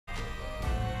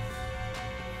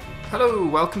Hello,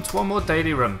 welcome to one more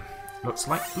daily run. Looks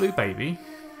like Blue Baby.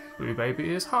 Blue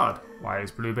Baby is hard. Why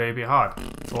is Blue Baby hard?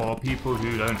 For people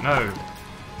who don't know,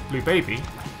 Blue Baby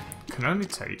can only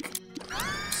take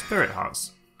Spirit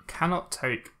Hearts. Cannot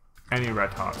take any Red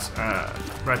Hearts.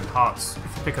 Red Hearts,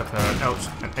 if you pick up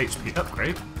an HP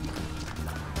upgrade,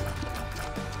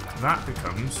 that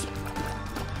becomes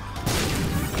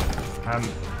a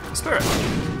Spirit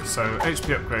Heart. So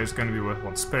HP upgrade is going to be worth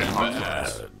one Spirit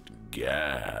Heart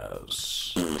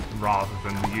gas rather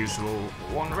than the usual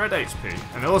one red HP.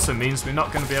 And it also means we're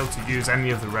not going to be able to use any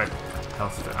of the red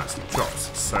health that actually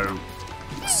drops. So,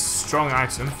 strong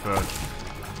item for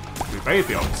Blue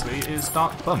Baby obviously is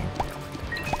Dark Bum.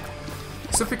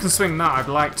 So if we can swing that, I'd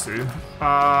like to.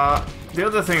 The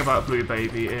other thing about Blue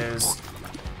Baby is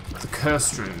the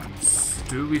Cursed Runes.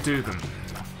 Do we do them?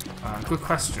 Good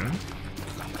question.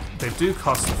 They do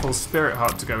cost a full Spirit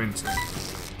Heart to go into.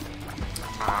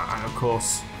 And of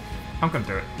course, I'm going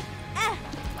to do it.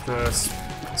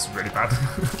 It's really bad.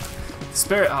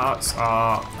 Spirit Hearts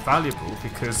are valuable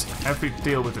because every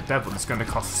deal with the devil is going to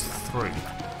cost 3.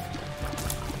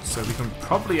 So we can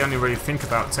probably only really think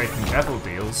about taking devil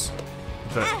deals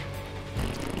that...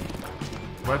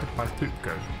 Where did my poop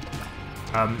go?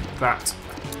 That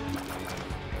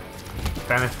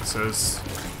benefits us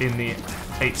in the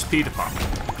HP department.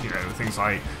 You know, things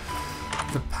like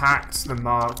the Pact, the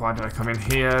Mark, why did I come in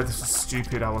here? This is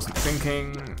stupid, I wasn't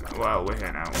thinking. Well, we're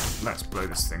here now. Let's blow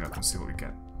this thing up and see what we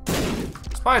get.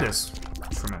 Spiders.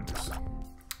 Tremendous.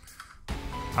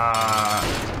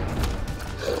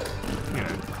 You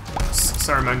know,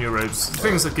 ceremonial robes,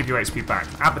 things that give you HP back.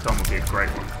 Abaddon would be a great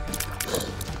one.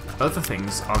 Other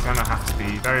things are going to have to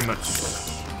be very much,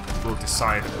 we'll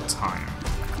decide at the time.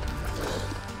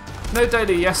 No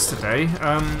daily yesterday,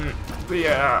 but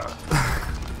yeah,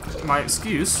 my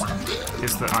excuse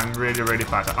is that I'm really, really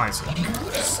bad at Isaac.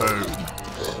 So,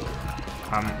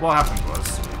 what happened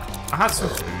was, I had some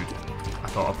food, I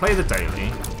thought I'll play the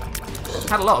daily,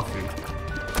 had a lot of food.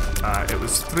 It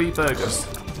was 3 burgers,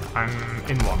 I'm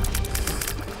in one.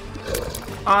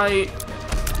 I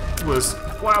was,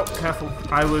 well, careful,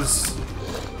 I was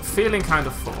feeling kind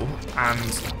of full,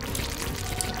 and,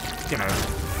 you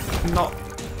know, not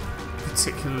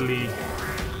particularly,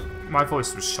 my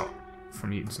voice was shot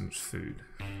from eating so much food.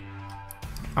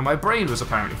 And my brain was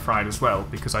apparently fried as well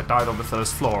because I died on the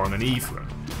first floor on an Eve run.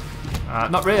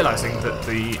 Not realising that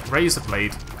the razor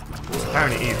blade, which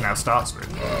apparently Eve now starts with,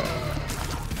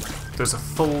 does a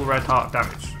full red heart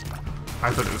damage.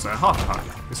 I thought it was a half a heart.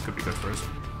 This could be good for us.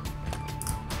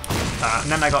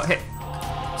 And then I got hit.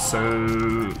 So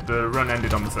the run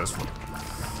ended on the first floor.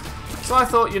 So I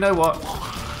thought, you know what?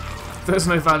 There's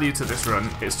no value to this run.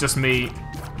 It's just me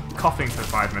coughing for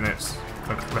 5 minutes,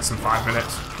 less than 5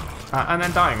 minutes, and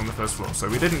then dying on the first floor. So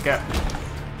we didn't get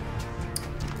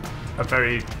a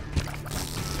very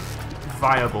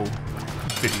viable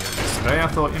video yesterday. I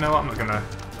thought, you know what, I'm not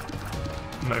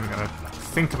even gonna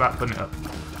think about putting it up.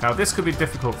 Now this could be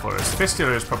difficult for us.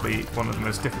 Fistula is probably one of the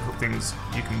most difficult things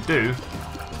you can do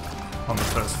on the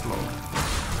first floor.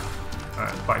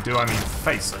 By do I mean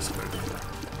face, I suppose.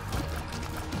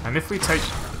 And if we take...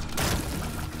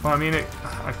 Well, I mean,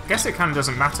 I guess it kind of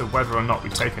doesn't matter whether or not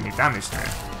we take any damage here,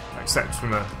 except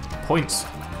from a points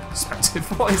perspective.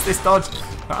 What is this dodge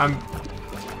that I'm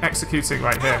executing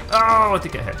right here? Oh, I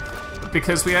did get hit.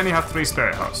 Because we only have 3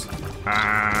 Spirit Hearts.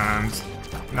 And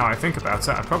now I think about it,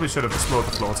 I probably should have explored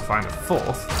the floor to find a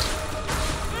 4th.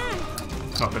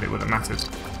 Not that it would have mattered.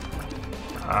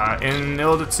 In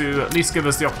order to at least give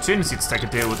us the opportunity to take a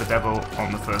deal with the devil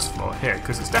on the first floor here,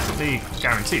 because it's definitely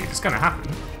guaranteed, it's going to happen.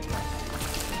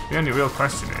 The only real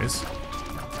question is,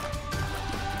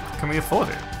 can we afford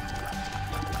it?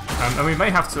 And we may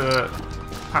have to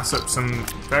pass up some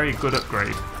very good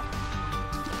upgrade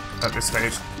at this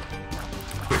stage,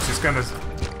 which is going to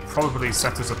probably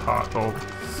set us apart, or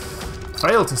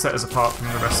fail to set us apart from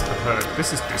the rest of the herd.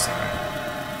 This is decent.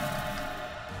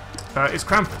 It's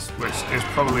Krampus, which is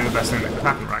probably the best thing that could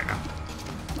happen right now.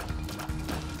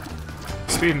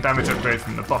 Speed and damage upgrade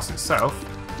from the boss itself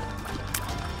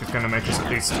is going to make us at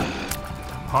least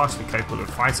partially capable of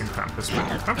fighting Krampus, but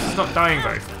Krampus is not dying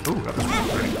very fast. Ooh, that was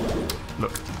really great.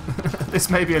 Look, this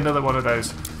may be another one of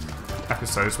those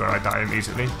episodes where I die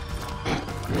immediately.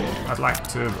 I'd like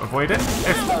to avoid it,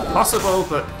 if possible,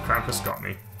 but Krampus got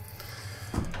me.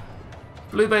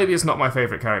 Blue Baby is not my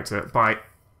favourite character by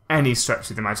any stretch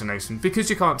of the imagination, because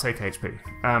you can't take HP.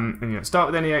 And, you know, start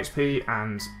with any HP,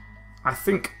 and I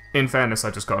think, in fairness,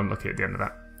 I just got unlucky at the end of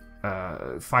that.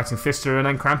 Fighting Fistula and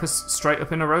then Krampus straight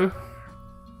up in a row.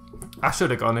 I should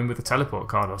have gone in with a teleport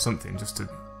card or something just to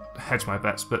hedge my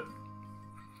bets, but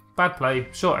bad play,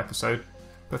 short episode.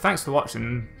 But thanks for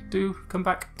watching. Do come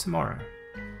back tomorrow.